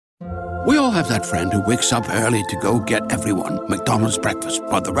We all have that friend who wakes up early to go get everyone McDonald's breakfast,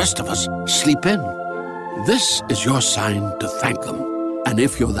 while the rest of us sleep in. This is your sign to thank them. And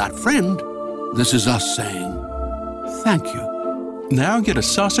if you're that friend, this is us saying thank you. Now get a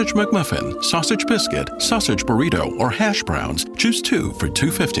sausage McMuffin, sausage biscuit, sausage burrito, or hash browns. Choose 2 for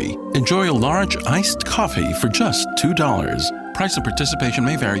 $2.50. Enjoy a large iced coffee for just $2. Price and participation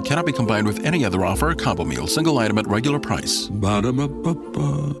may vary. Cannot be combined with any other offer or combo meal. Single item at regular price.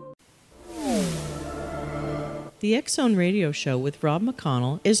 Ba-da-ba-ba-ba. The X Zone Radio Show with Rob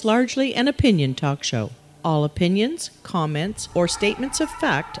McConnell is largely an opinion talk show. All opinions, comments, or statements of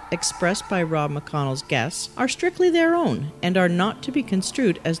fact expressed by Rob McConnell's guests are strictly their own and are not to be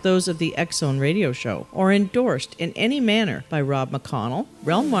construed as those of the X Zone Radio Show or endorsed in any manner by Rob McConnell,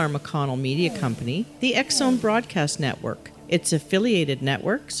 Relmar McConnell Media Company, the X Zone Broadcast Network, its affiliated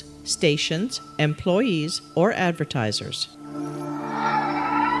networks, stations, employees, or advertisers.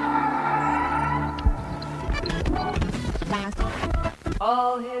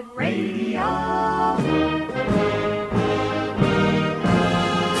 All Hit Radio.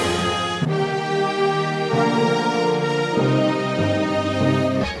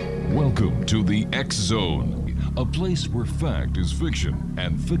 Welcome to the X Zone, a place where fact is fiction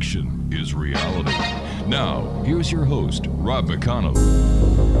and fiction is reality. Now, here's your host, Rob McConnell.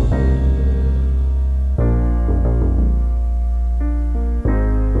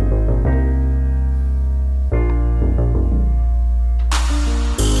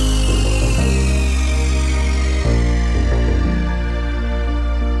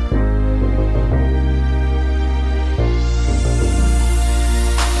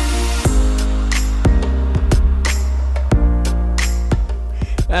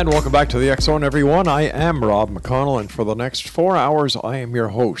 And welcome back to the X Zone, everyone. I am Rob McConnell, and for the next 4 hours, I am your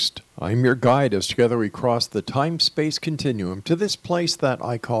host. I'm your guide as together we cross the time-space continuum to this place that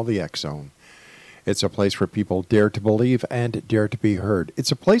I call the X Zone. It's a place where people dare to believe and dare to be heard.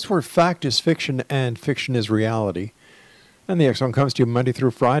 It's a place where fact is fiction and fiction is reality. And the X Zone comes to you Monday through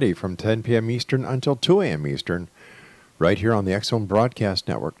Friday from 10 p.m. Eastern until 2 a.m. Eastern, right here on the X Zone Broadcast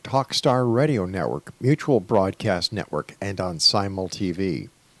Network, Talkstar Radio Network, Mutual Broadcast Network, and on Simul TV.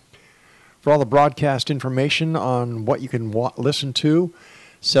 For all the broadcast information on what you can listen to,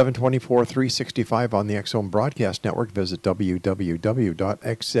 724-365 on the X Zone Broadcast Network, visit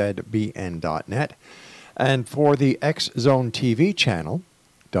www.xzbn.net. And for the X Zone TV channel,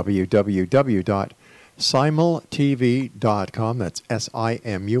 www.simultv.com. That's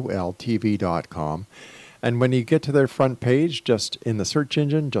SIMUL TV.com. And when you get to their front page, just in the search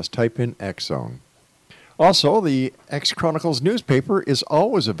engine, just type in X Zone. Also, the X Chronicles newspaper is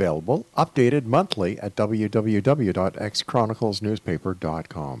always available, updated monthly at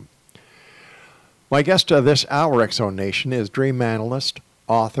www.xchroniclesnewspaper.com. My guest this hour, X Zone Nation, is dream analyst,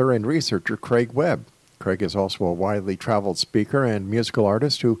 author, and researcher Craig Webb. Craig is also a widely traveled speaker and musical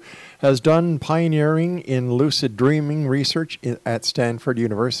artist who has done pioneering in lucid dreaming research at Stanford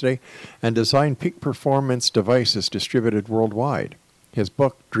University and designed peak performance devices distributed worldwide. His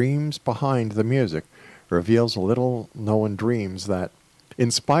book, Dreams Behind the Music, reveals little-known dreams that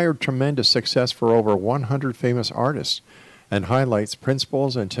inspired tremendous success for over 100 famous artists and highlights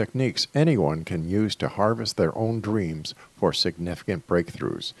principles and techniques anyone can use to harvest their own dreams for significant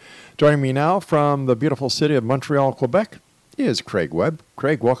breakthroughs. Joining me now from the beautiful city of Montreal, Quebec, is Craig Webb.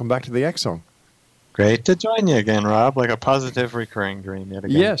 Craig, welcome back to the X Zone. Great to join you again, Rob, like a positive recurring dream yet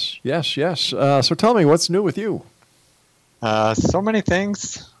again. Yes. So tell me, what's new with you? So many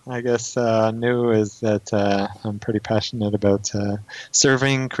things. I guess new is that I'm pretty passionate about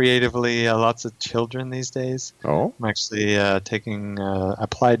serving creatively lots of children these days. Oh. I'm actually taking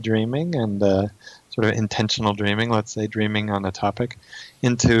applied dreaming and sort of intentional dreaming, let's say dreaming on a topic,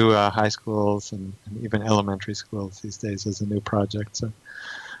 into high schools and even elementary schools these days as a new project. So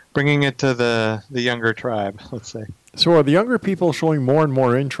bringing it to the younger tribe, let's say. So are the younger people showing more and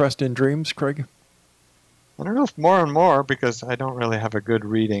more interest in dreams, Craig? I don't know if more and more, because I don't really have a good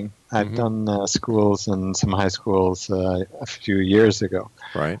reading. I've done schools and some high schools a few years ago.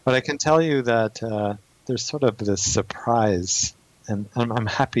 Right. But I can tell you that there's sort of this surprise, and I'm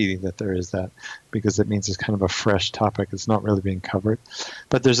happy that there is that, because it means it's kind of a fresh topic. It's not really being covered.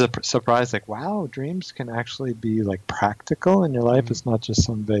 But there's a surprise, like, wow, dreams can actually be like practical in your life. It's not just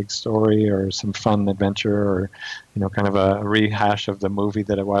some vague story or some fun adventure or, kind of a rehash of the movie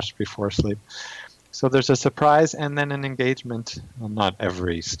that I watched before sleep. So there's a surprise and then an engagement. Well, not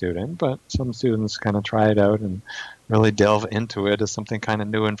every student, but some students kind of try it out and really delve into it as something kind of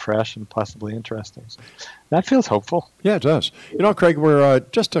new and fresh and possibly interesting. So that feels hopeful. Yeah, it does. Craig, we're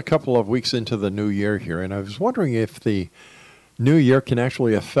just a couple of weeks into the new year here, and I was wondering if the New Year can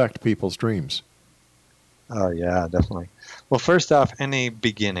actually affect people's dreams. Oh, yeah, definitely. Well, first off, any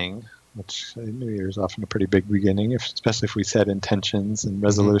beginning, which New Year is often a pretty big beginning, especially if we set intentions and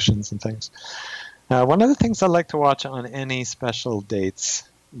resolutions and things. One of the things I like to watch on any special dates,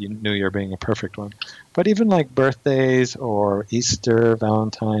 New Year being a perfect one, but even like birthdays or Easter,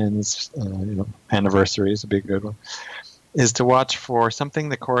 Valentine's, anniversaries would be a good one, is to watch for something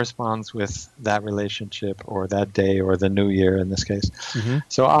that corresponds with that relationship or that day or the new year in this case. Mm-hmm.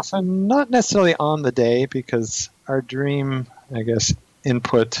 So often not necessarily on the day, because our dream, I guess,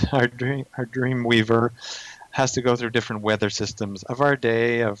 input, our dream weaver has to go through different weather systems of our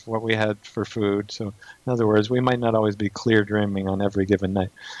day, of what we had for food. So in other words, we might not always be clear dreaming on every given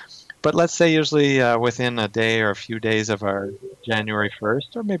night. But let's say usually within a day or a few days of our January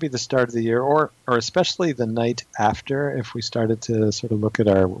 1st, or maybe the start of the year, or especially the night after, if we started to sort of look at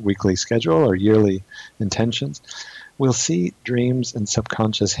our weekly schedule or yearly intentions, we'll see dreams and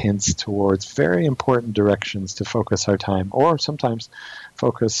subconscious hints towards very important directions to focus our time, or sometimes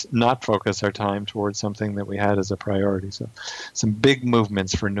not focus our time towards something that we had as a priority. So some big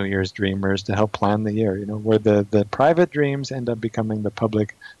movements for New Year's dreamers to help plan the year, where the private dreams end up becoming the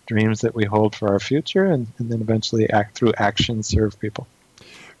public dreams that we hold for our future, and then eventually through action serve people.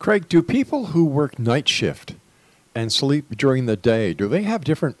 Craig, do people who work night shift and sleep during the day, do they have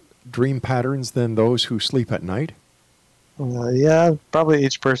different dream patterns than those who sleep at night? Yeah, probably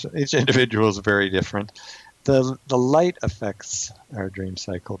each individual is very different. The light affects our dream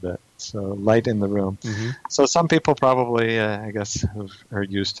cycle a bit. So light in the room. Mm-hmm. So some people probably, I guess, who are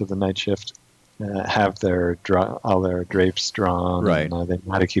used to the night shift, have all their drapes drawn. Right. And, they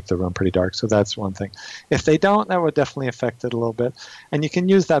know how to keep the room pretty dark. So that's one thing. If they don't, that would definitely affect it a little bit. And you can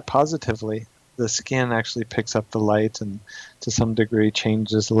use that positively. The skin actually picks up the light and to some degree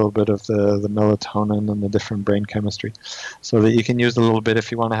changes a little bit of the melatonin and the different brain chemistry, so that you can use a little bit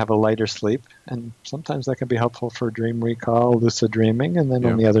if you want to have a lighter sleep. And sometimes that can be helpful for dream recall, lucid dreaming, and then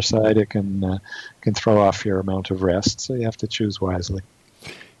on the other side it can throw off your amount of rest. So you have to choose wisely.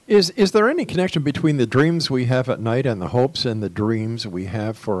 Is there any connection between the dreams we have at night and the hopes and the dreams we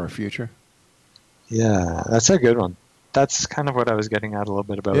have for our future? Yeah, that's a good one. That's kind of what I was getting at a little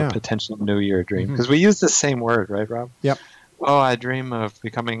bit about a potential New Year dream. Because we use the same word, right, Rob? Yep. Oh, I dream of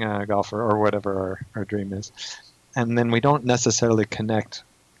becoming a golfer, or whatever our dream is. And then we don't necessarily connect,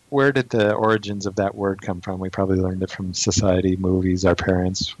 where did the origins of that word come from? We probably learned it from society, movies, our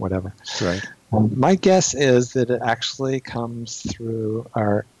parents, whatever. Right. My guess is that it actually comes through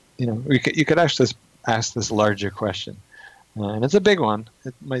our, you could actually ask this larger question. And it's a big one.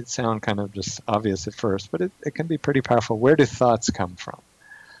 It might sound kind of just obvious at first, but it can be pretty powerful. Where do thoughts come from?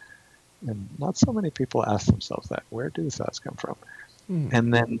 And not so many people ask themselves that. Where do thoughts come from?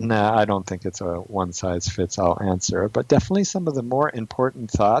 And then I don't think it's a one-size-fits-all answer, but definitely some of the more important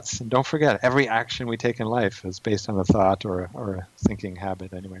thoughts. And don't forget, every action we take in life is based on a thought or a thinking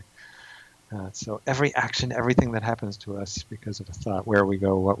habit anyway. So every action, everything that happens to us because of a thought, where we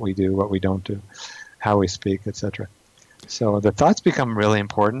go, what we do, what we don't do, how we speak, etc. So the thoughts become really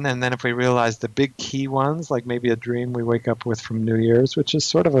important, and then if we realize the big key ones, like maybe a dream we wake up with from New Year's, which is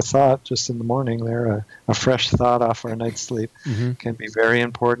sort of a thought just in the morning there, a fresh thought off our night's sleep, can be very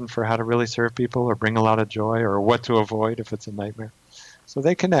important for how to really serve people or bring a lot of joy, or what to avoid if it's a nightmare. So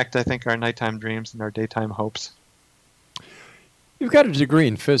they connect, I think, our nighttime dreams and our daytime hopes. You've got a degree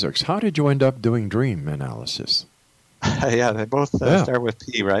in physics. How did you end up doing dream analysis? Yeah, they both start with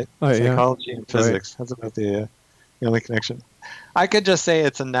P, right? Psychology and physics. Right. That's about the only connection. I could just say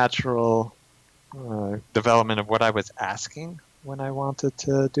it's a natural development of what I was asking when I wanted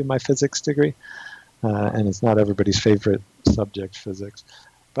to do my physics degree. And it's not everybody's favorite subject, physics.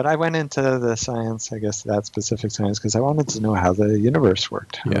 But I went into the science, I guess that specific science, because I wanted to know how the universe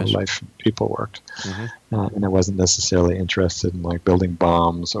worked, how life and people worked. And I wasn't necessarily interested in like building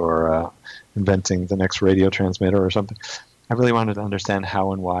bombs or inventing the next radio transmitter or something. I really wanted to understand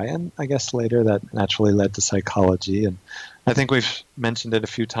how and why, and I guess later that naturally led to psychology. And I think we've mentioned it a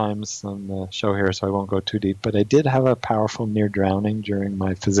few times on the show here, so I won't go too deep, but I did have a powerful near drowning during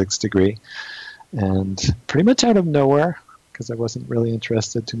my physics degree, and pretty much out of nowhere, because I wasn't really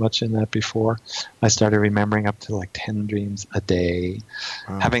interested too much in that before, I started remembering up to like 10 dreams a day,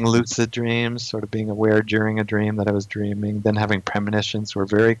 having lucid dreams, sort of being aware during a dream that I was dreaming, then having premonitions were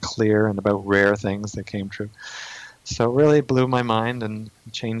very clear and about rare things that came true. So it really blew my mind and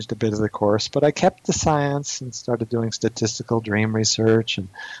changed a bit of the course. But I kept the science and started doing statistical dream research, and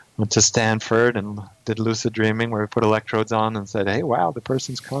went to Stanford and did lucid dreaming, where we put electrodes on and said, hey, wow, the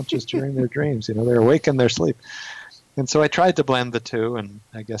person's conscious during their dreams. They're awake in their sleep. And so I tried to blend the two, and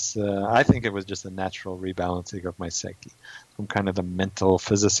I guess I think it was just a natural rebalancing of my psyche from kind of the mental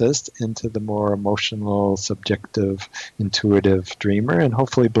physicist into the more emotional, subjective, intuitive dreamer, and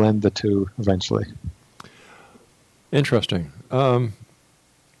hopefully blend the two eventually. Interesting. How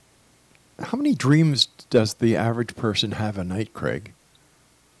many dreams does the average person have a night, Craig?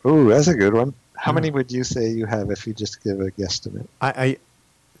 Ooh, that's a good one. How many would you say you have if you just give a guesstimate?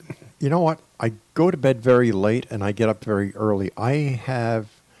 You know what? I go to bed very late and I get up very early. I have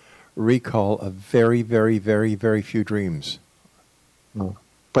recall of very, very, very, very few dreams. Oh.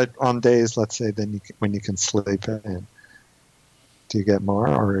 But on days, let's say, when you can sleep in, do you get more,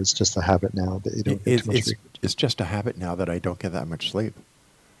 or it's just a habit now that you don't get too much sleep? It's just a habit now that I don't get that much sleep.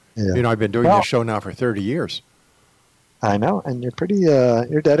 Yeah. You know, I've been doing this show now for 30 years. I know, and you're pretty,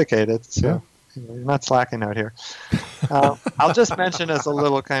 you're dedicated, so you're not slacking out here. I'll just mention as a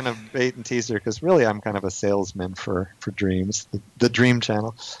little kind of bait and teaser, because really I'm kind of a salesman for Dreams, the Dream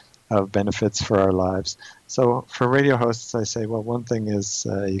Channel of benefits for our lives. So for radio hosts, I say, well, one thing is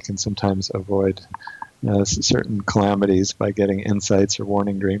you can sometimes avoid certain calamities by getting insights or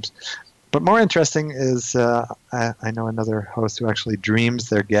warning dreams. But more interesting is I know another host who actually dreams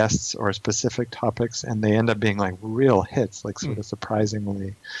their guests or specific topics, and they end up being like real hits, like sort of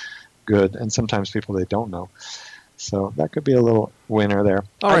surprisingly good, and sometimes people they don't know. So that could be a little winner there.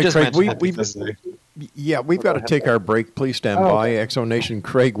 All right, Craig, we've got to take our break. Please stand by. X-Zone Nation,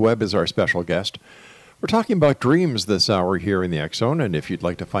 Craig Webb is our special guest. We're talking about dreams this hour here in the X-Zone, and if you'd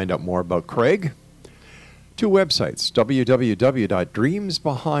like to find out more about Craig, two websites,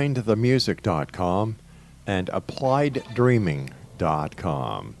 www.dreamsbehindthemusic.com and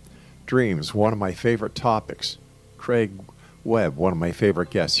applieddreaming.com. Dreams, one of my favorite topics. Craig Webb, one of my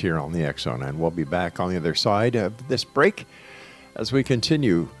favorite guests here on the X-Zone, and we'll be back on the other side of this break as we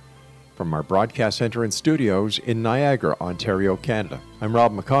continue from our broadcast center and studios in Niagara, Ontario, Canada. I'm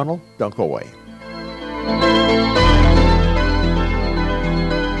Rob McConnell. Don't go away.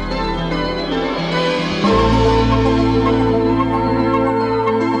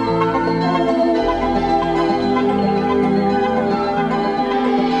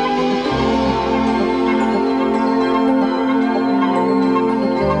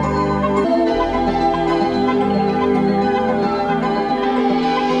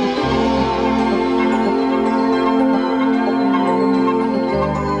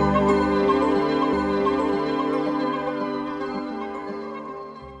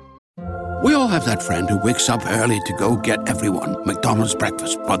 We all have that friend who wakes up early to go get everyone McDonald's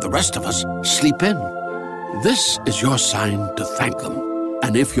breakfast while the rest of us sleep in. This is your sign to thank them.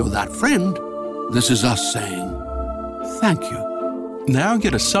 And if you're that friend, this is us saying thank you. Now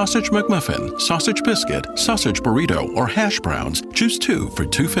get a sausage McMuffin, sausage biscuit, sausage burrito, or hash browns. Choose 2 for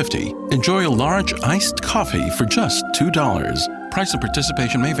 $2.50. Enjoy a large iced coffee for just $2. Price and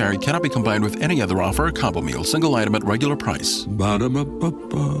participation may vary. Cannot be combined with any other offer or combo meal. Single item at regular price.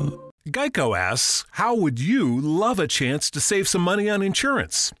 Ba-da-ba-ba-ba. Geico asks, how would you love a chance to save some money on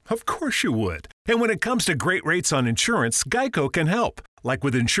insurance? Of course you would. And when it comes to great rates on insurance, Geico can help. Like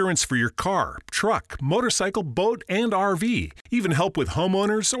with insurance for your car, truck, motorcycle, boat, and RV. Even help with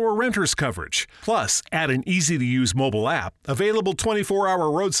homeowners or renters coverage. Plus, add an easy-to-use mobile app, available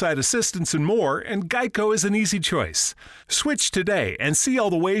 24-hour roadside assistance and more, and Geico is an easy choice. Switch today and see all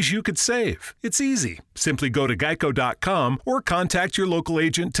the ways you could save. It's easy. Simply go to geico.com or contact your local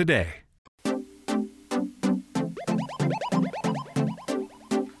agent today.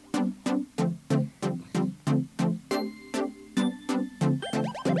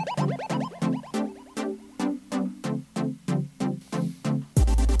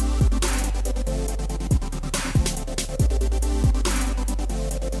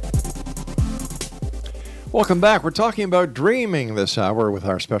 Welcome back. We're talking about dreaming this hour with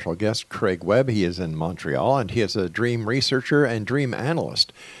our special guest, Craig Webb. He is in Montreal, and he is a dream researcher and dream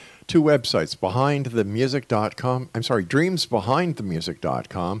analyst. Two websites,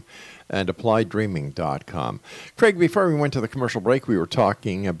 dreamsbehindthemusic.com and applieddreaming.com. Craig, before we went to the commercial break, we were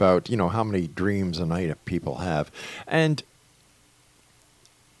talking about, how many dreams a night people have. And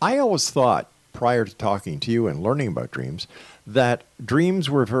I always thought, prior to talking to you and learning about dreams, that dreams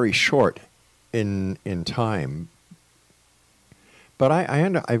were very short in time, but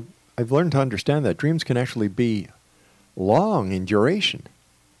I've learned to understand that dreams can actually be long in duration.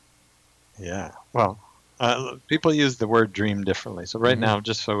 Yeah, well, people use the word dream differently. So right now,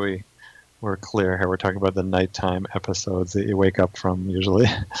 just so we're clear here, we're talking about the nighttime episodes that you wake up from usually.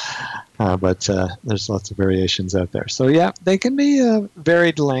 But there's lots of variations out there. So yeah, they can be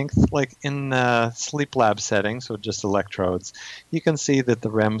varied length, like in sleep lab settings, so just electrodes. You can see that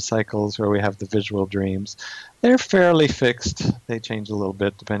the REM cycles, where we have the visual dreams, they're fairly fixed. They change a little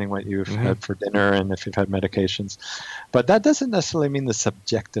bit depending what you've had for dinner and if you've had medications. But that doesn't necessarily mean the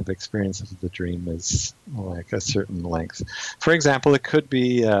subjective experience of the dream is like a certain length. For example, it could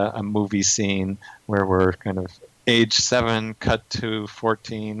be a movie scene where we're kind of age 7 cut to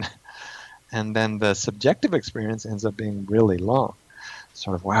 14, and then the subjective experience ends up being really long.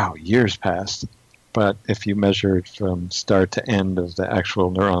 Sort of, wow, years passed. But if you measured from start to end of the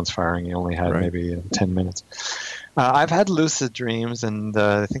actual neurons firing, you only had maybe 10 minutes. I've had lucid dreams, and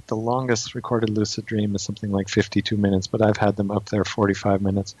I think the longest recorded lucid dream is something like 52 minutes, but I've had them up there 45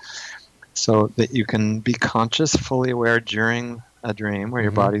 minutes. So that you can be conscious, fully aware during a dream where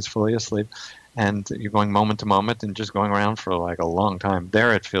your body's fully asleep, and you're going moment to moment and just going around for like a long time.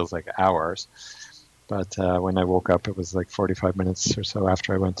 There it feels like hours. But when I woke up, it was like 45 minutes or so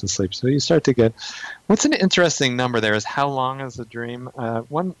after I went to sleep. So you start to get... What's an interesting number there is how long is a dream?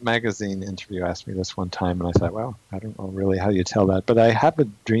 One magazine interview asked me this one time, and I thought, well, I don't know really how you tell that. But I have a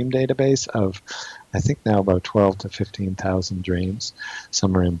dream database of, I think now about 12 to 15,000 dreams.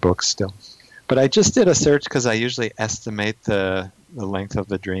 Some are in books still. But I just did a search because I usually estimate the length of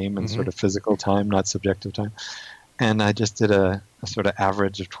the dream and sort of physical time, not subjective time. And I just did a sort of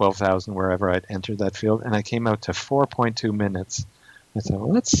average of 12,000 wherever I'd entered that field, and I came out to 4.2 minutes. I thought,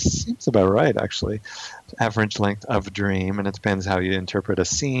 well, that seems about right, actually. Average length of dream, and it depends how you interpret a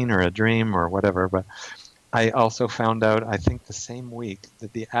scene or a dream or whatever. But I also found out, I think the same week,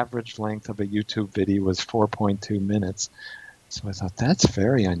 that the average length of a YouTube video was 4.2 minutes. So I thought, that's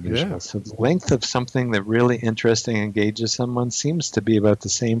very unusual. Yeah. So the length of something that really interesting engages someone seems to be about the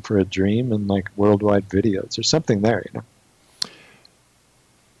same for a dream and like worldwide videos. There's something there, you know.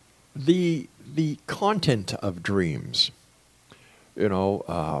 The content of dreams, you know,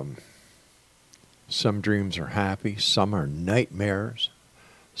 some dreams are happy, some are nightmares,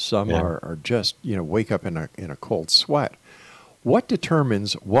 some are just, you know, wake up in a cold sweat. What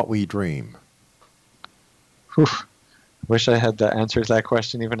determines what we dream? Wish I had the answer to that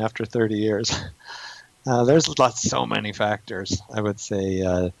question even after 30 years. There's so many factors. I would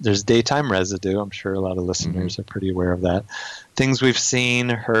say there's daytime residue. I'm sure a lot of listeners are pretty aware of that. Things we've seen,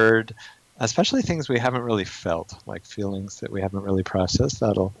 heard, especially things we haven't really felt, like feelings that we haven't really processed.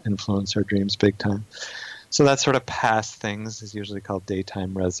 That'll influence our dreams big time. So that sort of past things is usually called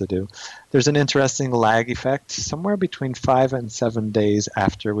daytime residue. There's an interesting lag effect. Somewhere between 5 and 7 days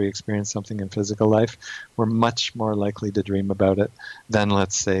after we experience something in physical life, we're much more likely to dream about it than,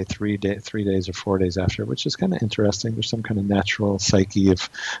 let's say, 3 days or 4 days after, which is kind of interesting. There's some kind of natural psyche of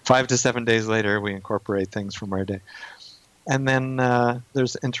 5 to 7 days later, we incorporate things from our day. And then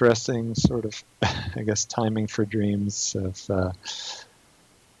there's interesting sort of, I guess, timing for dreams of...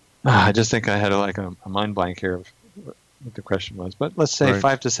 I just think I had a mind blank here of what the question was. But let's say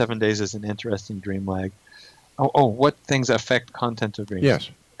 5 to 7 days is an interesting dream lag. What things affect content of dreams?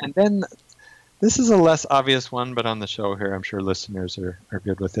 Yes. And then this is a less obvious one, but on the show here, I'm sure listeners are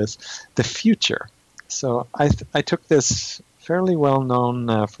good with this. The future. So I took this fairly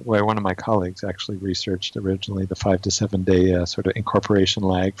well-known way one of my colleagues actually researched originally the 5 to 7 day sort of incorporation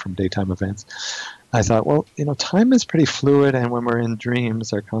lag from daytime events. I thought, well, you know, time is pretty fluid, and when we're in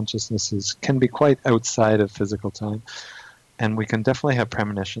dreams, our consciousnesses can be quite outside of physical time. And we can definitely have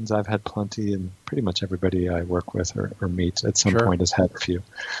premonitions. I've had plenty, and pretty much everybody I work with or meet at some point has had a few.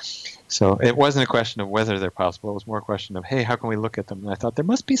 So it wasn't a question of whether they're possible. It was more a question of, hey, how can we look at them? And I thought there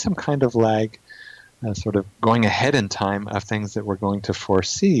must be some kind of lag sort of going ahead in time of things that we're going to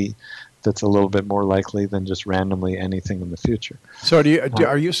foresee that's a little bit more likely than just randomly anything in the future. So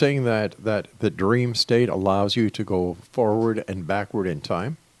are you saying that the dream state allows you to go forward and backward in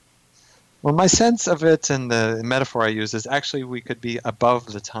time? Well, my sense of it and the metaphor I use is actually we could be above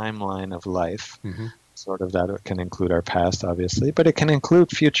the timeline of life. Sort of that it can include our past, obviously, but it can include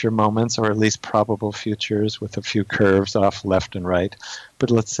future moments, or at least probable futures with a few curves off left and right.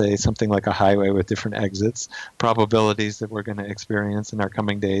 But let's say something like a highway with different exits, probabilities that we're going to experience in our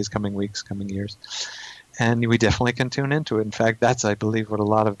coming days, coming weeks, coming years. And we definitely can tune into it. In fact, that's, I believe, what a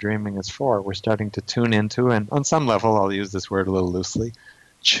lot of dreaming is for. We're starting to tune into, and on some level, I'll use this word a little loosely,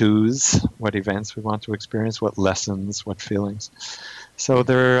 choose what events we want to experience, what lessons, what feelings. So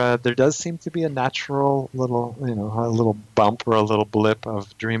there does seem to be a natural little, a little bump or a little blip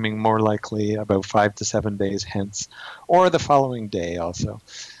of dreaming more likely about 5 to 7 days hence, or the following day also.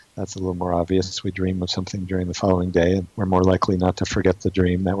 That's a little more obvious. We dream of something during the following day, and we're more likely not to forget the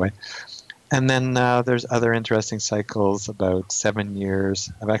dream that way. And then there's other interesting cycles, about 7 years.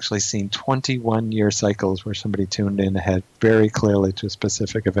 I've actually seen 21-year cycles where somebody tuned in ahead very clearly to a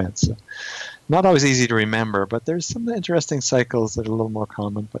specific event. So not always easy to remember, but there's some interesting cycles that are a little more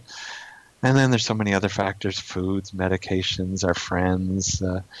common. And then there's so many other factors, foods, medications, our friends.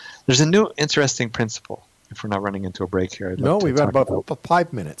 There's a new interesting principle, if we're not running into a break here. We've got about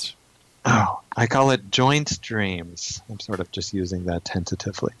 5 minutes. Oh, I call it joint dreams. I'm sort of just using that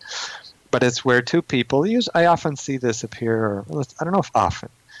tentatively. But it's where two people, I often see this appear, I don't know if often.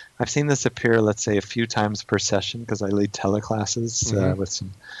 I've seen this appear, let's say, a few times per session because I lead teleclasses with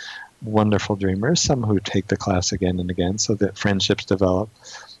some wonderful dreamers, some who take the class again and again so that friendships develop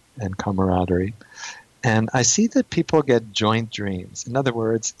and camaraderie. And I see that people get joint dreams. In other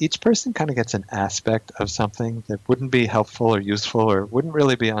words, each person kind of gets an aspect of something that wouldn't be helpful or useful or wouldn't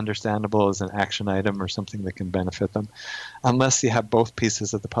really be understandable as an action item or something that can benefit them unless you have both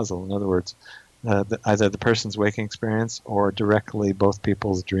pieces of the puzzle. In other words, either the person's waking experience or directly both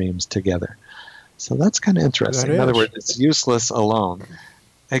people's dreams together. So that's kind of interesting. In other words, it's useless alone.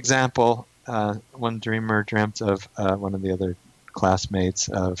 Example, one dreamer dreamt of one of the other classmates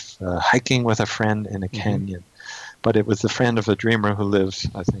of hiking with a friend in a canyon. But it was the friend of a dreamer who lives,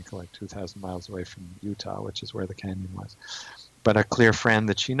 I think, like 2,000 miles away from Utah, which is where the canyon was. But a clear friend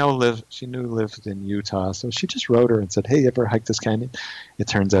that she knew lived in Utah. So she just wrote her and said, hey, you ever hike this canyon? It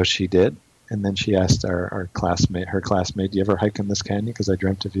turns out she did. And then she asked her classmate, do you ever hike in this canyon? Because I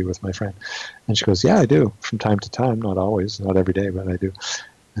dreamt of you with my friend. And she goes, yeah, I do. From time to time, not always, not every day, but I do.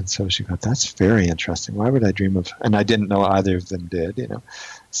 And so she goes, that's very interesting. Why would I dream of? And I didn't know either of them did,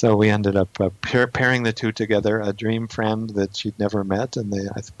 So we ended up pairing the two together, a dream friend that she'd never met, and they,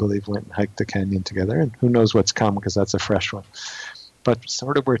 I believe, went and hiked the canyon together. And who knows what's come, because that's a fresh one. But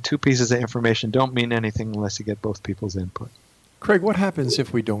sort of where two pieces of information don't mean anything unless you get both people's input. Craig, what happens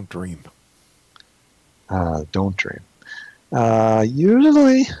if we don't dream? Don't dream.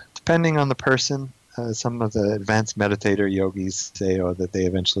 Usually, depending on the person, some of the advanced meditator yogis say that they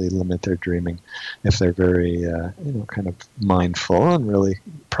eventually limit their dreaming if they're very, kind of mindful and really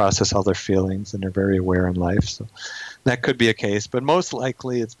process all their feelings and are very aware in life. So that could be a case, but most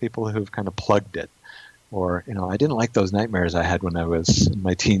likely it's people who've kind of plugged it. Or, I didn't like those nightmares I had when I was in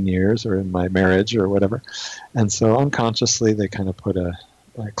my teen years or in my marriage or whatever. And so unconsciously they kind of put a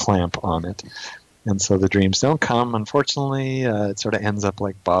clamp on it. And so the dreams don't come. Unfortunately, it sort of ends up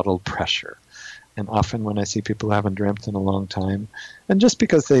like bottled pressure. And often when I see people who haven't dreamt in a long time, and just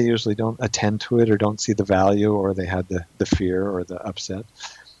because they usually don't attend to it or don't see the value or they had the fear or the upset,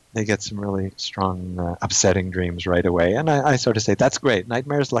 they get some really strong upsetting dreams right away. And I sort of say, that's great.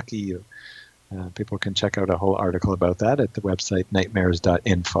 Nightmares, lucky you. People can check out a whole article about that at the website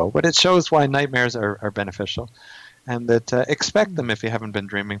nightmares.info. But it shows why nightmares are beneficial. And that expect them if you haven't been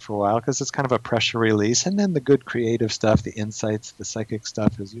dreaming for a while, because it's kind of a pressure release. And then the good creative stuff, the insights, the psychic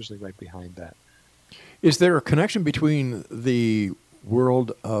stuff is usually right behind that. Is there a connection between the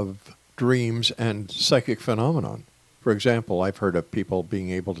world of dreams and psychic phenomenon? For example, I've heard of people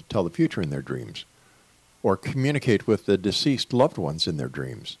being able to tell the future in their dreams or communicate with the deceased loved ones in their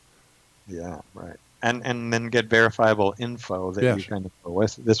dreams. Yeah, right. And then get verifiable info that you kind of go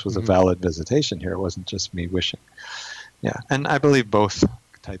with. This was a valid visitation here. It wasn't just me wishing. Yeah, and I believe both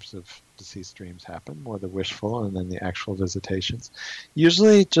types of deceased dreams happen, more the wishful and then the actual visitations.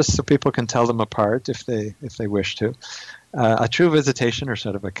 Usually just so people can tell them apart if they wish to. A true visitation or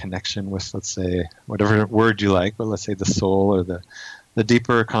sort of a connection with, let's say, whatever word you like, but let's say the soul or the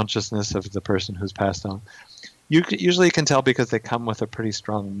deeper consciousness of the person who's passed on. You usually can tell because they come with a pretty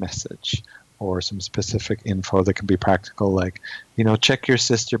strong message or some specific info that can be practical, like, check your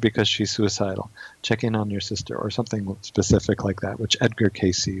sister because she's suicidal. Check in on your sister, or something specific like that, which Edgar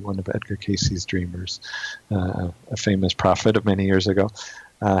Cayce, one of Edgar Cayce's dreamers, a famous prophet of many years ago,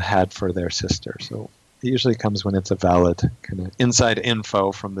 had for their sister. So it usually comes when it's a valid kind of inside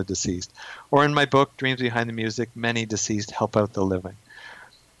info from the deceased. Or in my book, Dreams Behind the Music, many deceased help out the living.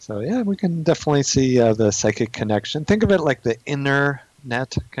 So yeah, we can definitely see the psychic connection. Think of it like the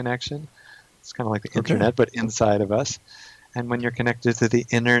internet connection. It's kind of like the internet, but inside of us. And when you're connected to the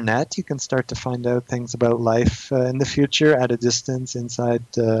internet, you can start to find out things about life in the future at a distance, inside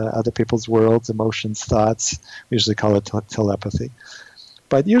other people's worlds, emotions, thoughts. We usually call it telepathy.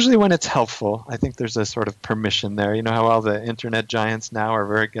 But usually when it's helpful, I think there's a sort of permission there. You know how all the internet giants now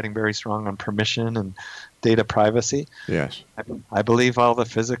are getting very strong on permission and data privacy? Yes. I believe all the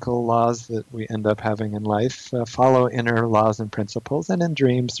physical laws that we end up having in life follow inner laws and principles. And in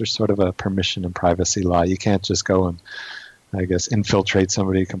dreams, there's sort of a permission and privacy law. You can't just go and, I guess, infiltrate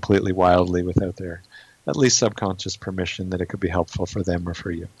somebody completely wildly without their at least subconscious permission that it could be helpful for them or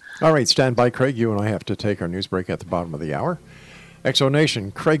for you. All right, stand by, Craig. You and I have to take our news break at the bottom of the hour.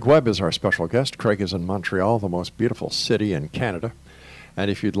 Exonation, Craig Webb is our special guest. Craig is in Montreal, the most beautiful city in Canada. And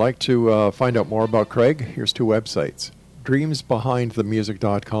if you'd like to find out more about Craig, here's two websites,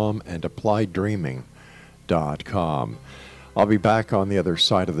 dreamsbehindthemusic.com and applydreaming.com. I'll be back on the other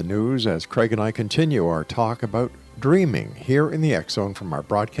side of the news as Craig and I continue our talk about dreaming here in the X Zone from our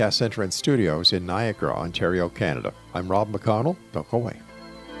broadcast center and studios in Niagara, Ontario, Canada. I'm Rob McConnell. Don't go away.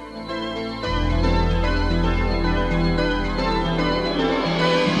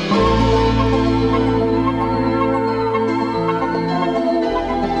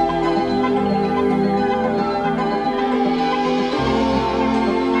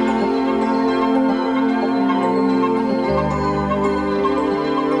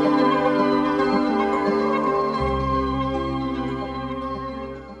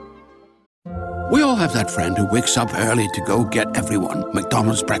 We all have that friend who wakes up early to go get everyone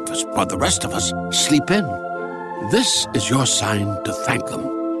McDonald's breakfast, while the rest of us sleep in. This is your sign to thank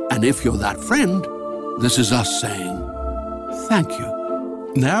them. And if you're that friend, this is us saying thank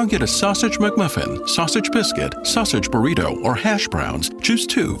you. Now get a sausage McMuffin, sausage biscuit, sausage burrito, or hash browns. Choose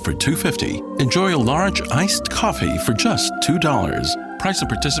two for $2.50. Enjoy a large iced coffee for just $2. Price and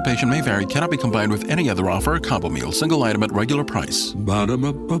participation may vary. Cannot be combined with any other offer or combo meal. Single item at regular price.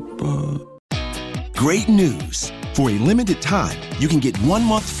 Ba-da-ba-ba-ba. Great news. For a limited time, you can get 1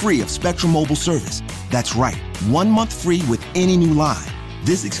 month free of Spectrum Mobile service. That's right, 1 month free with any new line.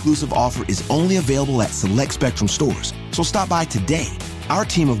 This exclusive offer is only available at select Spectrum stores, so stop by today. Our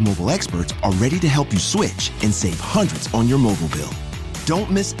team of mobile experts are ready to help you switch and save hundreds on your mobile bill. Don't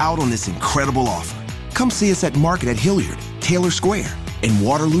miss out on this incredible offer. Come see us at Market at Hilliard, Taylor Square, and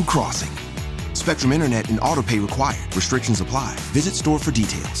Waterloo Crossing. Spectrum Internet and autopay required. Restrictions apply. Visit store for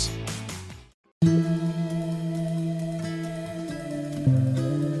details.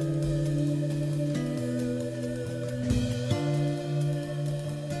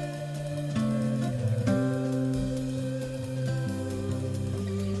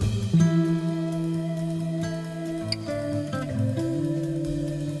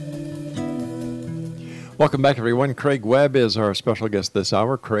 Welcome back, everyone. Craig Webb is our special guest this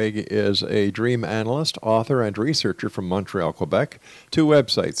hour. Craig is a dream analyst, author, and researcher from Montreal, Quebec. Two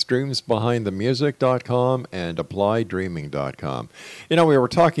websites, dreamsbehindthemusic.com and applydreaming.com. You know, we were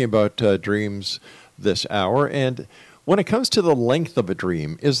talking about dreams this hour, and when it comes to the length of a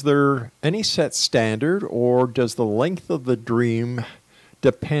dream, is there any set standard, or does the length of the dream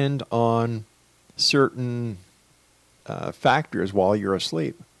depend on certain factors while you're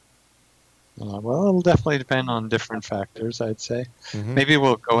asleep? Well, it'll definitely depend on different factors, I'd say. Mm-hmm. Maybe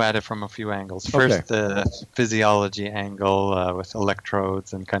we'll go at it from a few angles. First, the physiology angle with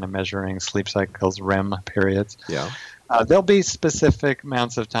electrodes and kind of measuring sleep cycles, REM periods. Yeah. There'll be specific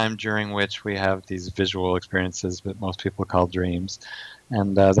amounts of time during which we have these visual experiences that most people call dreams.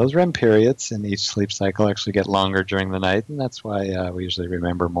 And those REM periods in each sleep cycle actually get longer during the night, and that's why we usually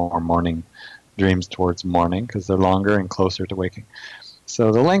remember more morning dreams towards morning, because they're longer and closer to waking.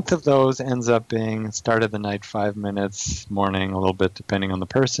 So the length of those ends up being start of the night 5 minutes, morning a little bit depending on the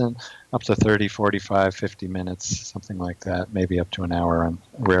person, up to 30, 45, 50 minutes, something like that, maybe up to an hour on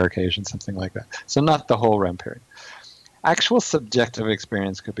rare occasions, something like that. So not the whole REM period. Actual subjective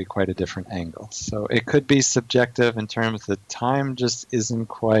experience could be quite a different angle. So it could be subjective in terms that time just isn't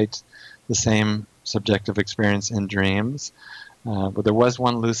quite the same subjective experience in dreams. But there was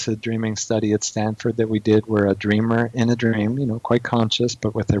one lucid dreaming study at Stanford that we did where a dreamer in a dream, quite conscious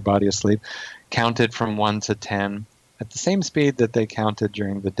but with their body asleep, counted from 1 to 10 at the same speed that they counted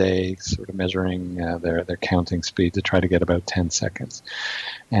during the day, sort of measuring their counting speed to try to get about 10 seconds.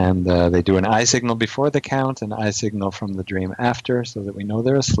 And they do an eye signal before the count, an eye signal from the dream after, so that we know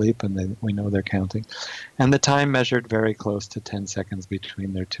they're asleep and we know they're counting. And the time measured very close to 10 seconds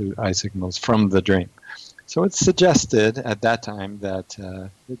between their two eye signals from the dream. So it's suggested at that time that the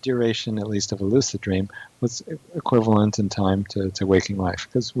duration, at least of a lucid dream, was equivalent in time to waking life,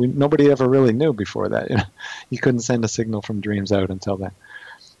 because nobody ever really knew before that. You couldn't send a signal from dreams out until then.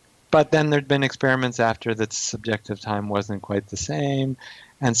 But then there'd been experiments after that subjective time wasn't quite the same,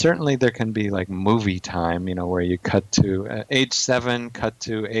 and certainly there can be like movie time, where you cut to age 7, cut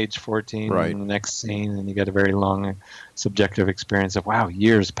to age 14, right, in the next scene, and you get a very long subjective experience of, wow,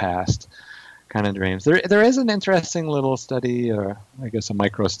 years passed. Kind of dreams. There is an interesting little study, or I guess a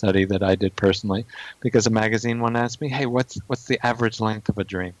micro study that I did personally, because a magazine one asked me, "Hey, what's the average length of a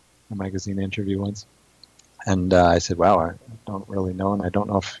dream?" A magazine interview once, and I said, "Wow, I don't really know, and I don't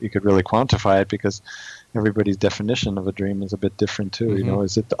know if you could really quantify it, because everybody's definition of a dream is a bit different too. You know,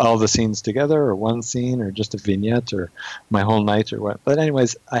 is it all the scenes together, or one scene, or just a vignette, or my whole night, or what? But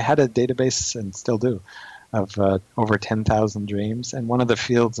anyways, I had a database, and still do, of over 10,000 dreams, and one of the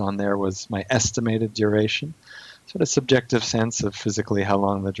fields on there was my estimated duration, sort of subjective sense of physically how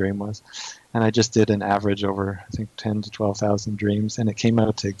long the dream was. And I just did an average over, I think, 10 to 12,000 dreams, and it came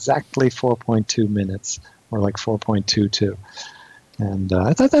out to exactly 4.2 minutes, or like 4.22. And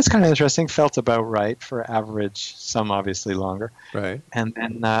I thought that's kind of interesting. Felt about right for average, some obviously longer. Right. And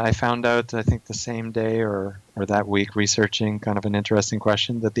then I found out, I think the same day or that week, researching kind of an interesting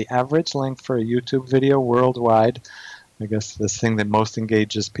question, that the average length for a YouTube video worldwide, I guess this thing that most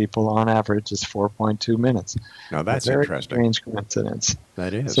engages people on average, is 4.2 minutes. Now that's a very interesting. Strange coincidence.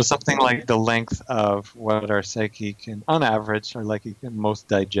 That is. So something like the length of what our psyche can, on average, or like you can most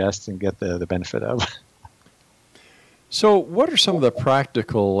digest and get the benefit of. So what are some of the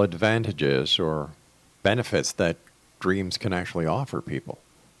practical advantages or benefits that dreams can actually offer people?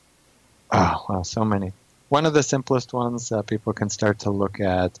 Oh, well, so many. One of the simplest ones, people can start to look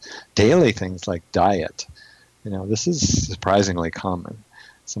at daily things like diet. You know, this is surprisingly common.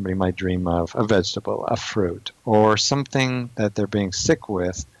 Somebody might dream of a vegetable, a fruit, or something that they're being sick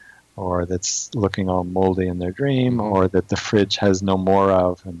with, or that's looking all moldy in their dream, or that the fridge has no more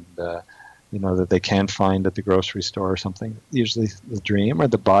of, and you know, that they can't find at the grocery store or something. Usually the dream or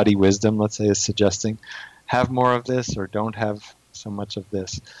the body wisdom, let's say, is suggesting have more of this or don't have so much of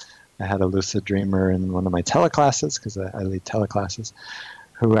this. I had a lucid dreamer in one of my teleclasses, because I lead teleclasses,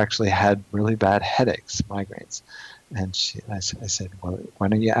 who actually had really bad headaches, migraines. And I said, well, why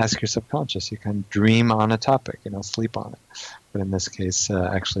don't you ask your subconscious? You can dream on a topic, you know, sleep on it. But in this case,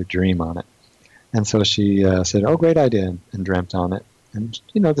 actually dream on it. And so she said, oh, great idea, and dreamt on it. And,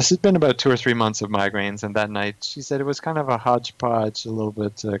 you know, this has been about 2 or 3 months of migraines. And that night, she said it was kind of a hodgepodge, a little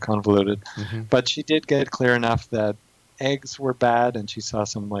bit convoluted. But she did get clear enough that eggs were bad, and she saw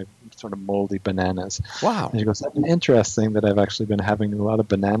some, like, sort of moldy bananas. Wow. And she goes, that's interesting that I've actually been having a lot of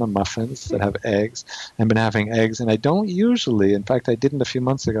banana muffins that have eggs, and been having eggs. And I don't usually, in fact, I didn't a few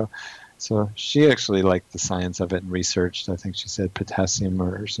months ago. So she actually liked the science of it and researched. I think she said potassium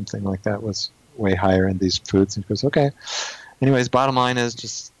or something like that was way higher in these foods. And she goes, okay. Anyways, bottom line is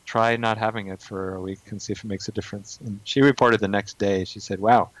just try not having it for a week and see if it makes a difference. And she reported the next day. She said,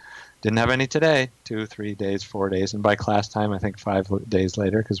 wow, didn't have any today, 2, 3 days, 4 days. And by class time, I think 5 days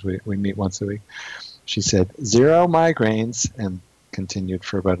later, because we meet once a week, she said 0 migraines, and continued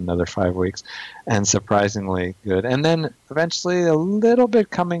for about another 5 weeks, and surprisingly good. And then eventually a little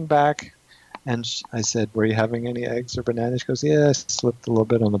bit coming back. And I said, were you having any eggs or bananas? She goes, yeah, I slipped a little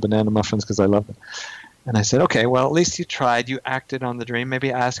bit on the banana muffins because I love them. And I said, okay, well, at least you tried. You acted on the dream.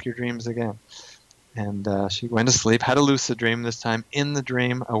 Maybe ask your dreams again. And she went to sleep, had a lucid dream this time, in the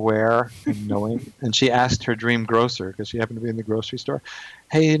dream, aware and knowing. And she asked her dream grocer, because she happened to be in the grocery store,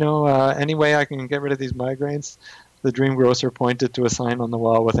 hey, you know, any way I can get rid of these migraines? The dream grocer pointed to a sign on the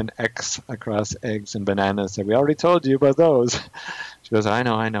wall with an X across eggs and bananas. Said, we already told you about those. She goes, I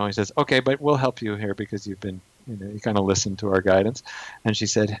know. He says, okay, but we'll help you here because you've been, you know, you kind of listened to our guidance. And she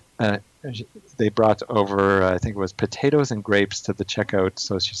said, they brought over, I think it was potatoes and grapes to the checkout.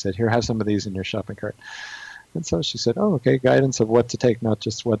 So she said, here, have some of these in your shopping cart. And so she said, oh, okay, guidance of what to take, not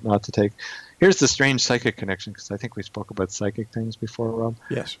just what not to take. Here's the strange psychic connection, because I think we spoke about psychic things before, Rob.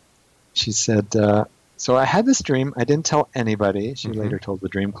 Yes. She said, so I had this dream. I didn't tell anybody. She later told the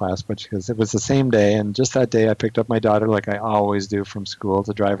dream class, but because it was the same day, and just that day I picked up my daughter like I always do from school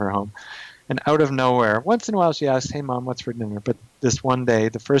to drive her home. And out of nowhere, once in a while she asked, hey, Mom, what's for dinner? But this one day,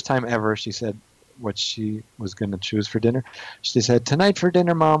 the first time ever, she said what she was going to choose for dinner. She said, tonight for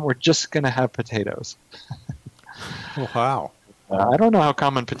dinner, Mom, we're just going to have potatoes. Wow. I don't know how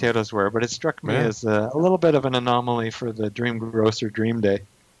common potatoes were, but it struck me as a little bit of an anomaly for the dream grocer dream day.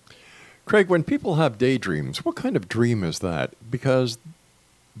 Craig, when people have daydreams, what kind of dream is that? Because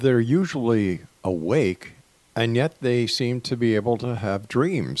they're usually awake, and yet they seem to be able to have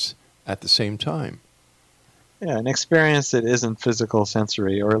dreams at the same time. Yeah, an experience that isn't physical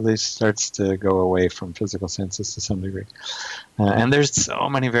sensory, or at least starts to go away from physical senses to some degree. And there's so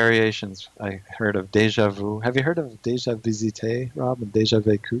many variations. I heard of déjà vu. Have you heard of déjà visité, Rob, and déjà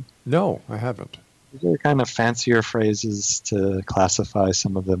vécu? No, I haven't. They're kind of fancier phrases to classify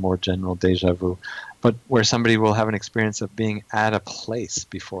some of the more general déjà vu, but where somebody will have an experience of being at a place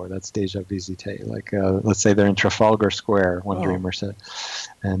before. That's déjà visité. Like, let's say they're in Trafalgar Square, one dreamer said.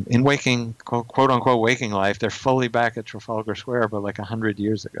 And in waking, quote-unquote waking life, they're fully back at Trafalgar Square, but like 100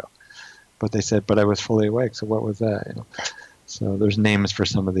 years ago. But they said, but I was fully awake, so what was that? You know? So there's names for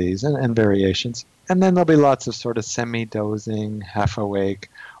some of these and variations. And then there'll be lots of sort of semi-dozing, half-awake,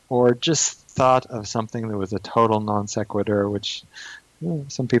 or just thought of something that was a total non sequitur, which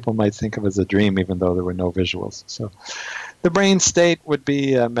some people might think of as a dream, even though there were no visuals. So the brain state would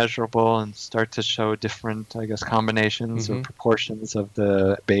be measurable and start to show different, I guess, combinations or proportions of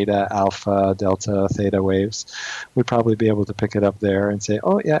the beta, alpha, delta, theta waves. We'd probably be able to pick it up there and say,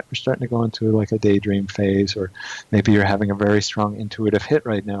 oh, yeah, we're starting to go into like a daydream phase, or maybe you're having a very strong intuitive hit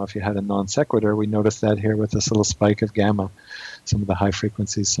right now. If you had a non sequitur, we noticed that here with this little spike of gamma. Some of the high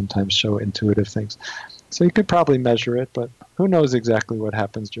frequencies sometimes show intuitive things. So you could probably measure it, but who knows exactly what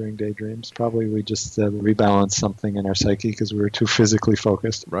happens during daydreams? Probably we just rebalance something in our psyche because we were too physically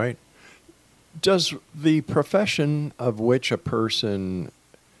focused. Right. Does the profession of which a person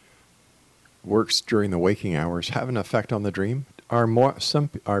works during the waking hours have an effect on the dream? Are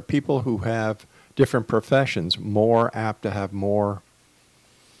people who have different professions more apt to have more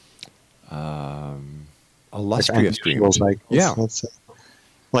illustrious dreams? Let's say.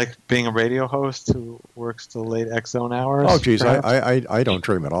 Like being a radio host who works till late X Zone hours. Oh, geez, I don't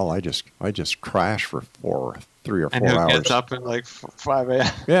dream at all. I just crash for 3 or 4 hours. And who gets up at like 5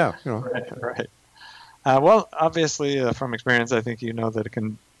 a.m. Yeah, Right. Well, obviously, from experience, I think you know that it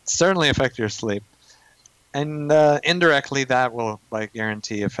can certainly affect your sleep, and indirectly that will, by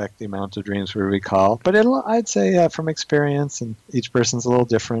guarantee, affect the amount of dreams we recall. But I'd say from experience, and each person's a little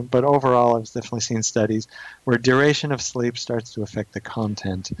different, but overall I've definitely seen studies where duration of sleep starts to affect the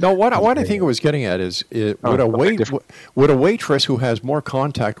content. No, what I think I was getting at is, would a waitress who has more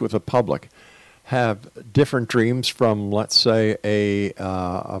contact with the public have different dreams from, let's say,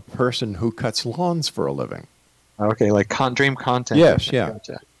 a person who cuts lawns for a living? Okay, like dream content. Yes, yeah.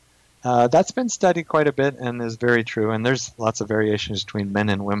 Gotcha. That's been studied quite a bit and is very true. And there's lots of variations between men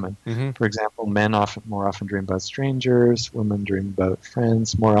and women. For example, men more often dream about strangers. Women dream about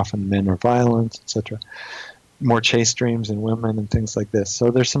friends. More often men are violent, etc. More chase dreams in women and things like this.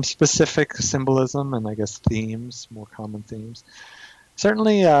 So there's some specific symbolism and I guess themes, more common themes.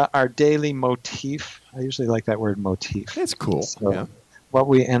 Certainly our daily motif. I usually like that word motif. It's cool. So, yeah. What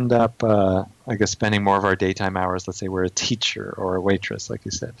we end up, I guess, spending more of our daytime hours, let's say we're a teacher or a waitress, like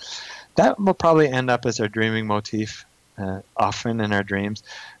you said, that will probably end up as our dreaming motif often in our dreams.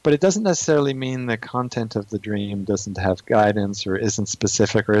 But it doesn't necessarily mean the content of the dream doesn't have guidance or isn't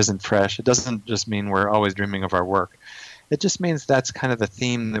specific or isn't fresh. It doesn't just mean we're always dreaming of our work. It just means that's kind of the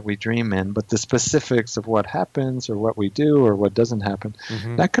theme that we dream in, but the specifics of what happens or what we do or what doesn't happen,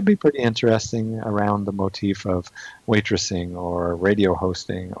 that could be pretty interesting around the motif of waitressing or radio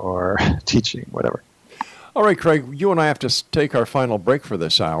hosting or teaching, whatever. All right, Craig, you and I have to take our final break for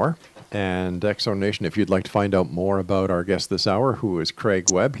this hour. And X-Zone Nation, if you'd like to find out more about our guest this hour, who is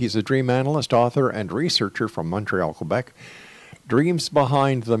Craig Webb, he's a dream analyst, author, and researcher from Montreal, Quebec.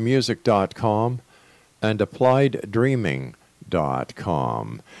 DreamsBehindTheMusic.com. and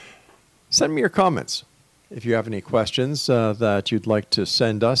AppliedDreaming.com. Send me your comments. If you have any questions that you'd like to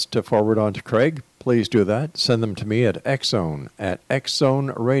send us to forward on to Craig, please do that. Send them to me at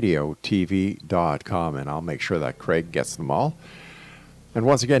xzone@xzoneradiotv.com, and I'll make sure that Craig gets them all. And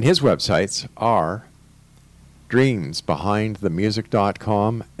once again, his websites are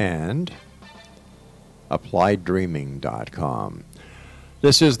DreamsBehindTheMusic.com and AppliedDreaming.com.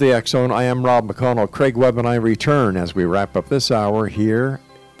 This is the X-Zone. I am Rob McConnell. Craig Webb and I return as we wrap up this hour here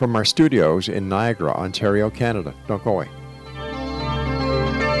from our studios in Niagara, Ontario, Canada. Don't go away.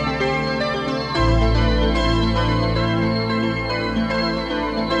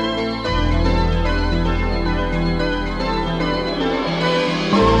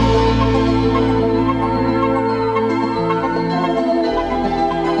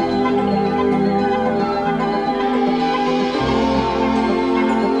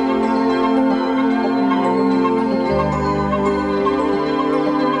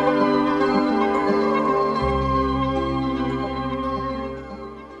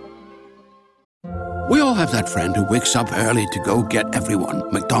 That friend who wakes up early to go get everyone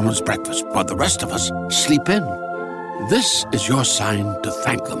McDonald's breakfast, while the rest of us sleep in. This is your sign to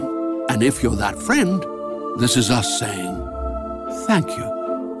thank them. And if you're that friend, this is us saying thank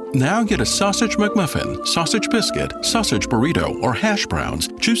you. Now get a sausage McMuffin, sausage biscuit, sausage burrito, or hash browns.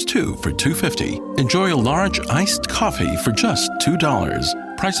 Choose 2 for $2.50. Enjoy a large iced coffee for just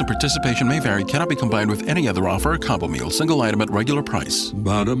 $2. Price and participation may vary. Cannot be combined with any other offer or combo meal. Single item at regular price.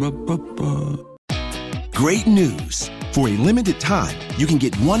 Ba-da-ba-ba-ba. Great news! For a limited time, you can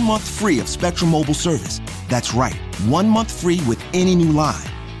get 1 month free of Spectrum Mobile service. That's right, 1 month free with any new line.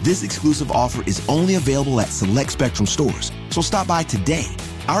 This exclusive offer is only available at select Spectrum stores, so stop by today.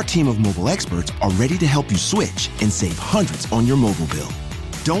 Our team of mobile experts are ready to help you switch and save hundreds on your mobile bill.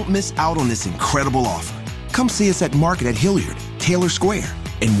 Don't miss out on this incredible offer. Come see us at Market at Hilliard, Taylor Square,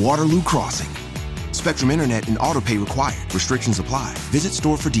 and Waterloo Crossing. Spectrum Internet and autopay required. Restrictions apply. Visit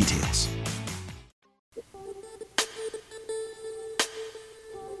store for details.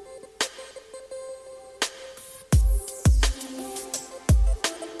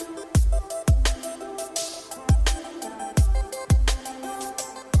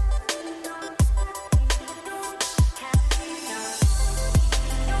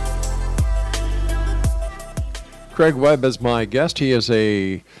 Craig Webb is my guest. He is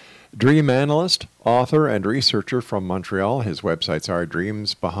a dream analyst, author, and researcher from Montreal. His websites are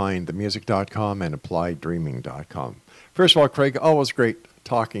dreamsbehindthemusic.com and applieddreaming.com. First of all, Craig, always great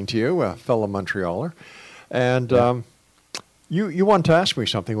talking to you, a fellow Montrealer. And you wanted to ask me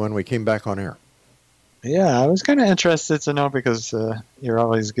something when we came back on air. Yeah, I was kind of interested to know because you're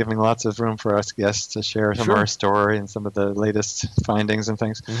always giving lots of room for us guests to share some of our story and some of the latest findings and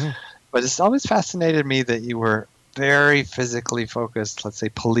things. Mm-hmm. But it's always fascinated me that you were very physically focused, let's say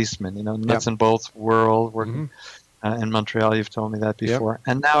policeman, nuts and bolts world, working in Montreal. You've told me that before.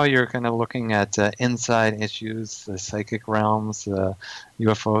 And now you're kind of looking at inside issues, the psychic realms,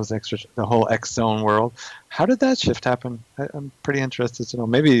 UFOs, the whole X-zone world. How did that shift happen? I'm pretty interested to know.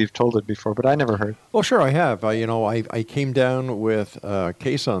 Maybe you've told it before, but I never heard. Oh, sure, I have. I came down with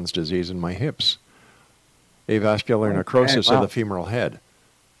Caisson's disease in my hips, avascular necrosis of the femoral head.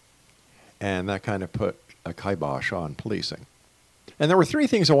 And that kind of put a kibosh on policing. And there were three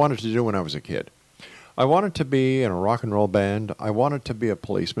things I wanted to do when I was a kid. I wanted to be in a rock and roll band. I wanted to be a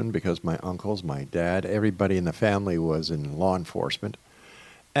policeman because my uncles, my dad, everybody in the family was in law enforcement.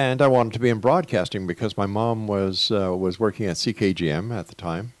 And I wanted to be in broadcasting because my mom was working at CKGM at the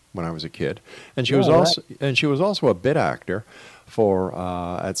time when I was a kid. And she was also a bit actor for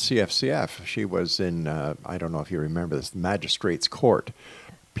at CFCF. She was in I don't know if you remember this, Magistrates Court,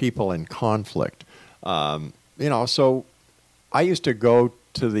 People in Conflict. So I used to go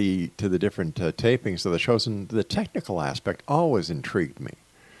to the different tapings of the shows, and the technical aspect always intrigued me.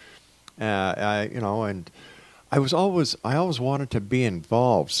 And I always wanted to be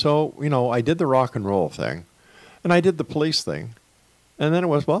involved. So I did the rock and roll thing, and I did the police thing, and then it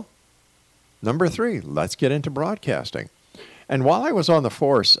was number 3. Let's get into broadcasting. And while I was on the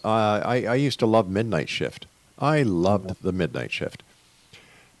force, I used to love midnight shift. I loved the midnight shift.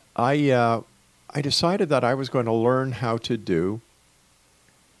 I decided that I was going to learn how to do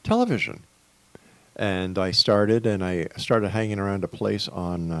television. And I started hanging around a place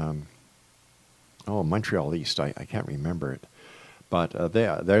on, Montreal East. I can't remember it. But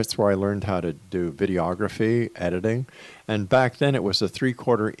that's where I learned how to do videography, editing. And back then it was the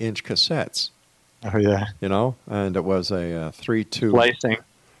 3/4-inch cassettes. Oh, yeah. And it was a 3/2. Splicing.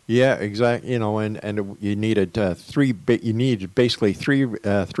 Yeah, exactly. And you needed basically three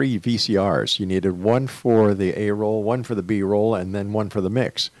VCRs. You needed one for the A roll, one for the B roll, and then one for the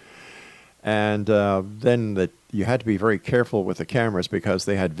mix. And then you had to be very careful with the cameras because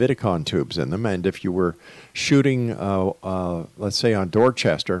they had Vidicon tubes in them. And if you were shooting, let's say on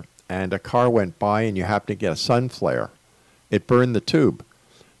Dorchester, and a car went by and you happened to get a sun flare, it burned the tube.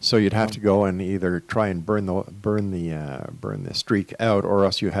 So you'd have to go and either try and burn the streak out, or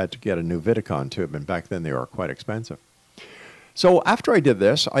else you had to get a new Vidicon tube, and back then they were quite expensive. So after I did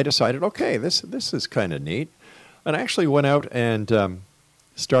this, I decided, okay, this is kind of neat, and I actually went out and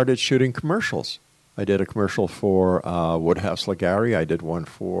started shooting commercials. I did a commercial for Woodhouse Legary. I did one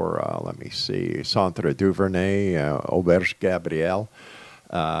for Centre Duvernay, Auberge Gabriel,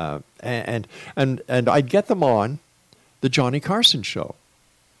 and I'd get them on the Johnny Carson show.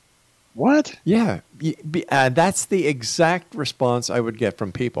 What? Yeah. That's the exact response I would get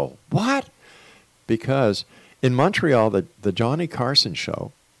from people. What? Because in Montreal, the Johnny Carson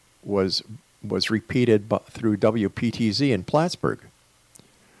show was repeated through WPTZ in Plattsburgh.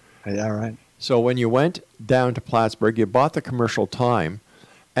 Yeah, right. So when you went down to Plattsburgh, you bought the commercial time,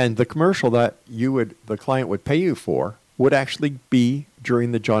 and the commercial that the client would pay you for would actually be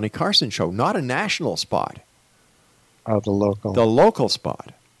during the Johnny Carson show, not a national spot. Oh, the local. The local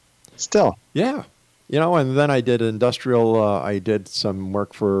spot. Still. Yeah. And then I did industrial, I did some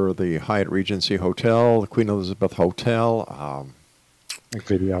work for the Hyatt Regency Hotel, the Queen Elizabeth Hotel. Like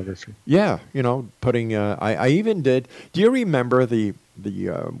videography. Yeah, putting, I even did, do you remember the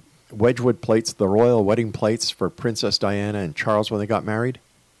Wedgwood plates, the royal wedding plates for Princess Diana and Charles when they got married?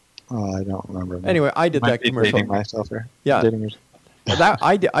 Oh, I don't remember that. Anyway, I did that commercial. Dating myself here. Yeah.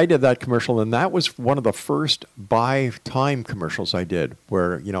 I did that commercial, and that was one of the first buy time commercials I did,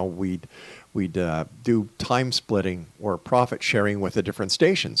 where we'd do time splitting or profit sharing with the different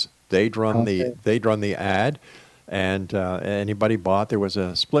stations. They'd run the ad, and anybody bought. There was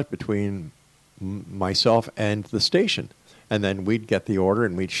a split between myself and the station, and then we'd get the order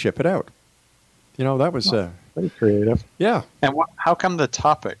and we'd ship it out. That was very creative. Yeah. And how come the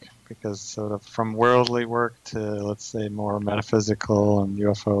topic? Because sort of from worldly work to, let's say, more metaphysical and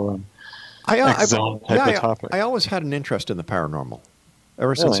UFO and X-zone type of topic. I always had an interest in the paranormal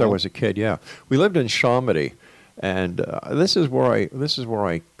ever since I was a kid. Yeah, we lived in Chamonix, and this is where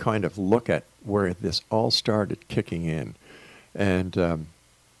I kind of look at where this all started kicking in. And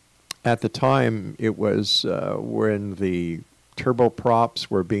at the time, it was when the turboprops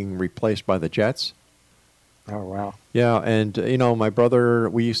were being replaced by the jets. Oh, wow. Yeah, and, my brother,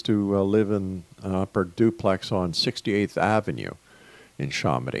 we used to live in an upper duplex on 68th Avenue in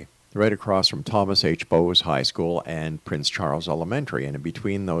Chamonix, right across from Thomas H. Bowes High School and Prince Charles Elementary. And in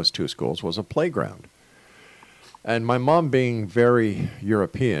between those two schools was a playground. And my mom being very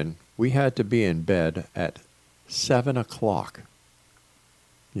European, we had to be in bed at 7 o'clock.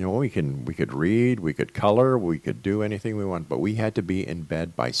 We could read, we could color, we could do anything we want, but we had to be in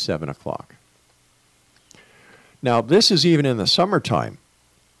bed by 7 o'clock. Now, this is even in the summertime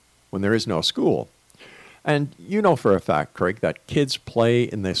when there is no school. And you know for a fact, Craig, that kids play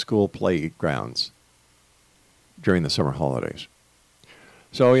in the school playgrounds during the summer holidays.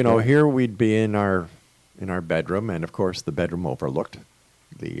 So, here we'd be in our bedroom, and of course the bedroom overlooked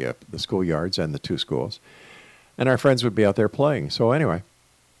the schoolyards and the two schools. And our friends would be out there playing. So anyway,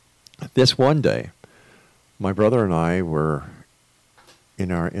 this one day, my brother and I were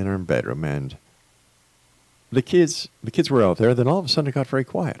in our bedroom, and the kids were out there. Then all of a sudden it got very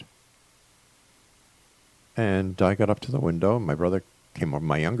quiet. And I got up to the window. My brother came over,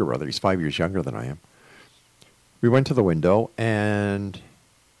 my younger brother. He's 5 years younger than I am. We went to the window, and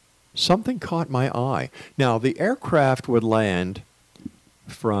something caught my eye. Now, the aircraft would land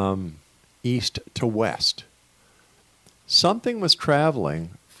from east to west. Something was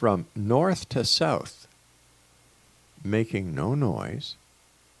traveling from north to south, making no noise.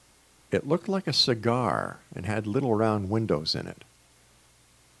 It looked like a cigar and had little round windows in it.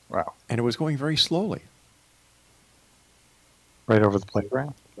 Wow. And it was going very slowly. Right over the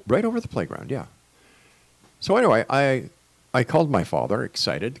playground? Right over the playground, yeah. So anyway, I called my father,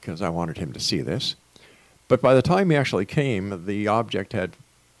 excited, because I wanted him to see this. But by the time he actually came, the object had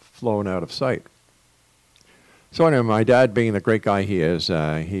flown out of sight. So anyway, my dad, being the great guy he is,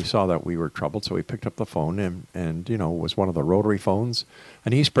 he saw that we were troubled, so he picked up the phone and it was one of the rotary phones.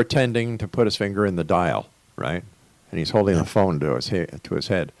 And he's pretending to put his finger in the dial, right? And he's holding the phone to his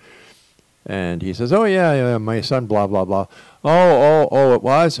head. And he says, oh, yeah, my son, blah, blah, blah. Oh, it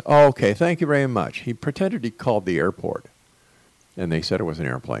was? Oh, okay, thank you very much. He pretended he called the airport. And they said it was an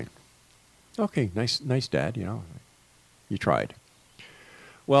airplane. Okay, nice dad, You tried.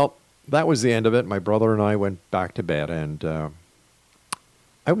 Well, that was the end of it. My brother and I went back to bed, and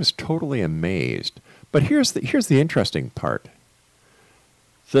I was totally amazed. But here's the interesting part.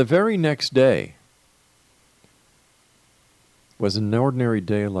 The very next day was an ordinary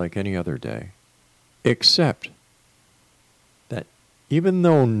day like any other day, except that even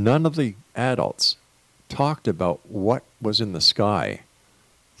though none of the adults talked about what was in the sky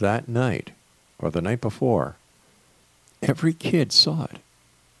that night or the night before, every kid saw it.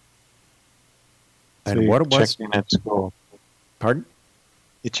 So and what it was? Checked in at school. Pardon?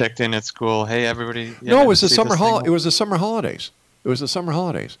 You checked in at school. Hey, everybody. No, it was the summer It was the summer holidays. It was the summer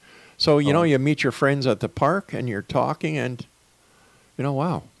holidays. So you meet your friends at the park and you're talking, and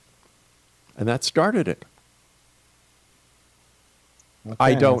wow, and that started it. Okay.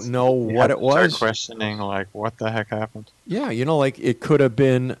 I don't know what it was. Start questioning, like, what the heck happened? Yeah, like it could have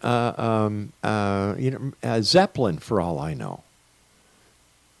been a Zeppelin for all I know.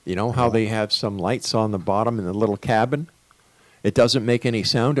 You know how they have some lights on the bottom in the little cabin? It doesn't make any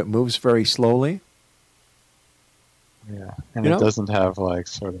sound. It moves very slowly. Yeah, and it doesn't have like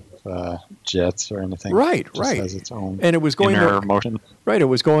sort of jets or anything. Right, it just has its own and it was going inner motion. Right, it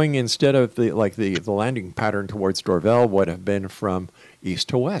was going instead of the landing pattern towards Dorval would have been from east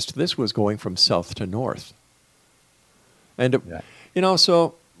to west. This was going from south to north. And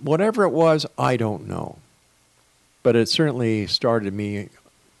so whatever it was, I don't know, but it certainly started me,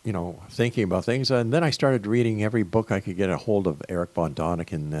 thinking about things. And then I started reading every book I could get a hold of. Eric von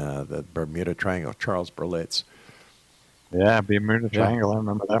Däniken, the Bermuda Triangle, Charles Berlitz. Yeah, Bermuda Triangle. I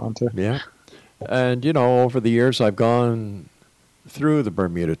remember that one too. Yeah. And, over the years, I've gone through the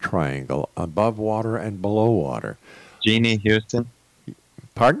Bermuda Triangle, above water and below water. Jeannie Houston.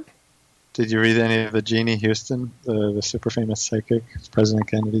 Pardon? Did you read any of the Jeannie Houston, the super famous psychic, President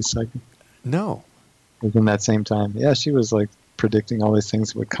Kennedy's psychic? No. It was in that same time. Yeah, she was like predicting all these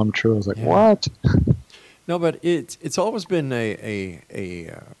things that would come true. I was like, what? No, but it's always been a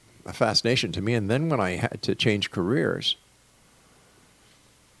fascination to me. And then when I had to change careers,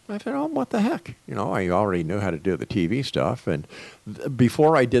 I thought, oh, what the heck? You know, I already knew how to do the TV stuff. And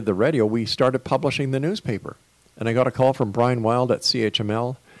before I did the radio, we started publishing the newspaper. And I got a call from Brian Wilde at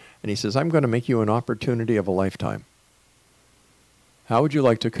CHML, and he says, I'm going to make you an opportunity of a lifetime. How would you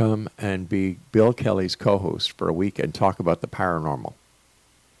like to come and be Bill Kelly's co-host for a week and talk about the paranormal?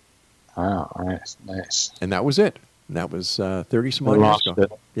 Oh, nice. And that was it. And that was 30-some-odd years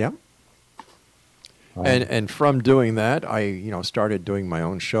ago. Yeah. Wow. And from doing that, I started doing my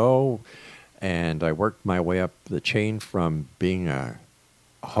own show, and I worked my way up the chain from being a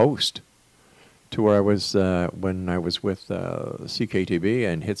host to where I was, when I was with CKTB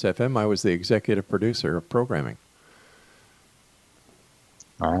and Hits FM, I was the executive producer of programming.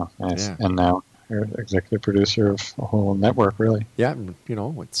 Wow, nice. Yeah. And now you're executive producer of a whole network, really. Yeah,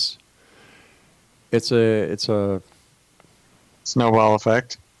 it's a snowball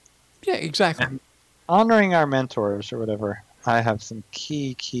effect. Yeah, exactly. And honoring our mentors or whatever. I have some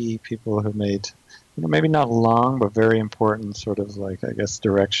key people who made, maybe not long, but very important sort of like, I guess,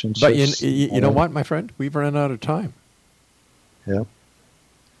 direction shifts. But you know what, my friend? We've run out of time. Yeah.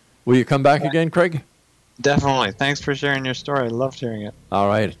 Will you come back again, Craig? Definitely. Thanks for sharing your story. I loved hearing it. All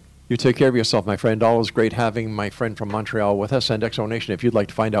right. You take care of yourself, my friend. Always great having my friend from Montreal with us. And Exo Nation, if you'd like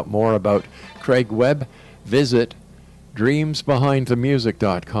to find out more about Craig Webb, visit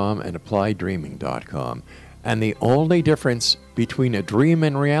dreamsbehindthemusic.com and applydreaming.com. And the only difference between a dream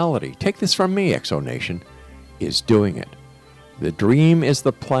and reality, take this from me, Exo Nation, is doing it. The dream is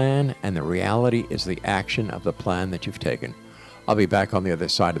the plan, and the reality is the action of the plan that you've taken. I'll be back on the other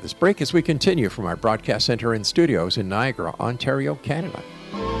side of this break as we continue from our broadcast center and studios in Niagara, Ontario, Canada.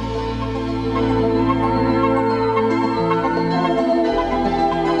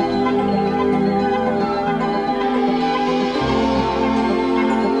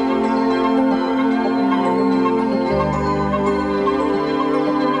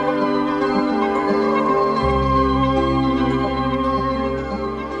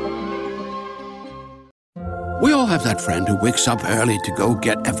 We all have that friend who wakes up early to go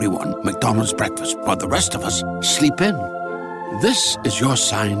get everyone McDonald's breakfast, while the rest of us sleep in. This is your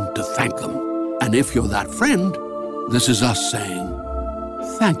sign to thank them. And if you're that friend, this is us saying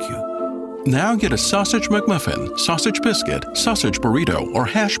thank you. Now get a sausage McMuffin, sausage biscuit, sausage burrito, or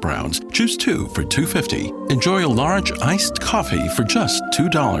hash browns. Choose 2 for $2.50. Enjoy a large iced coffee for just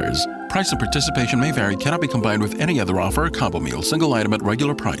 $2. Price and participation may vary. Cannot be combined with any other offer or combo meal. Single item at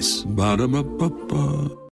regular price. Ba-da-ba-ba-ba.